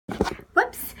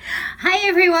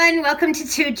everyone, welcome to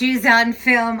Two Jews on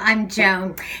Film. I'm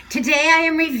Joan. Today I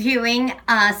am reviewing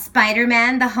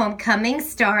Spider-Man: The Homecoming,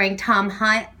 starring Tom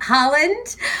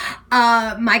Holland,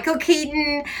 Michael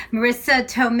Keaton, Marissa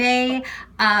Tomei,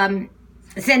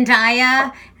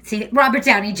 Zendaya, Robert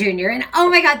Downey Jr. And oh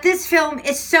my God, this film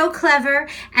is so clever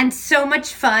and so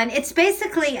much fun. It's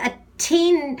basically a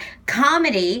teen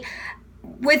comedy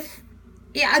with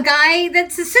a guy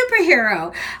that's a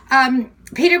superhero.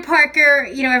 Peter Parker,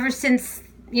 ever since,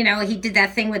 he did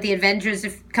that thing with the Avengers a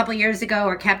couple years ago,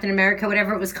 or Captain America,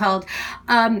 whatever it was called.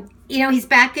 He's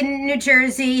back in New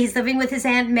Jersey. He's living with his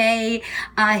Aunt May.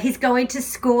 He's going to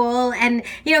school, and,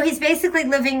 he's basically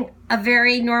living a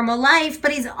very normal life,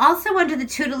 but he's also under the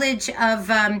tutelage of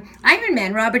Iron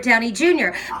Man, Robert Downey Jr.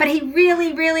 But he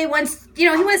really, really wants, he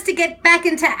wants to get back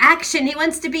into action. He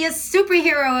wants to be a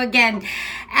superhero again.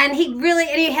 And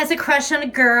he has a crush on a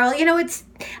girl.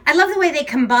 I love the way they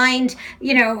combined,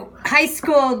 high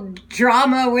school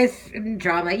drama with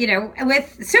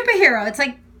superhero. It's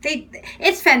like,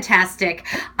 it's fantastic.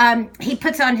 He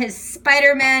puts on his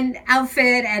Spider-Man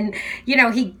outfit, and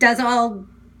he does all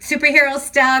superhero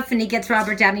stuff, and he gets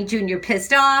Robert Downey Jr.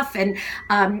 pissed off, and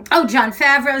Jon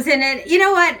Favreau's in it. You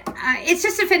know what? It's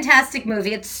just a fantastic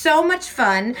movie. It's so much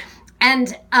fun.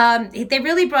 And they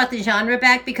really brought the genre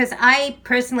back, because I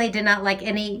personally did not like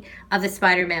any of the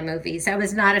Spider-Man movies. I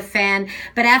was not a fan.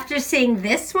 But after seeing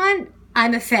this one,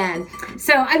 I'm a fan.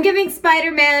 So I'm giving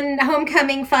Spider-Man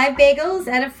Homecoming 5 bagels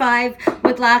out of 5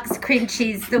 with lox, cream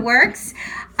cheese, the works.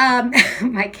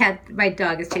 My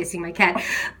dog is chasing my cat.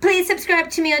 Please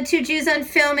subscribe to me on Two Jews on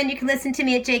Film, and you can listen to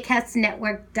me at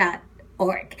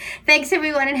jcastnetwork.org. Thanks,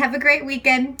 everyone, and have a great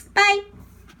weekend. Bye.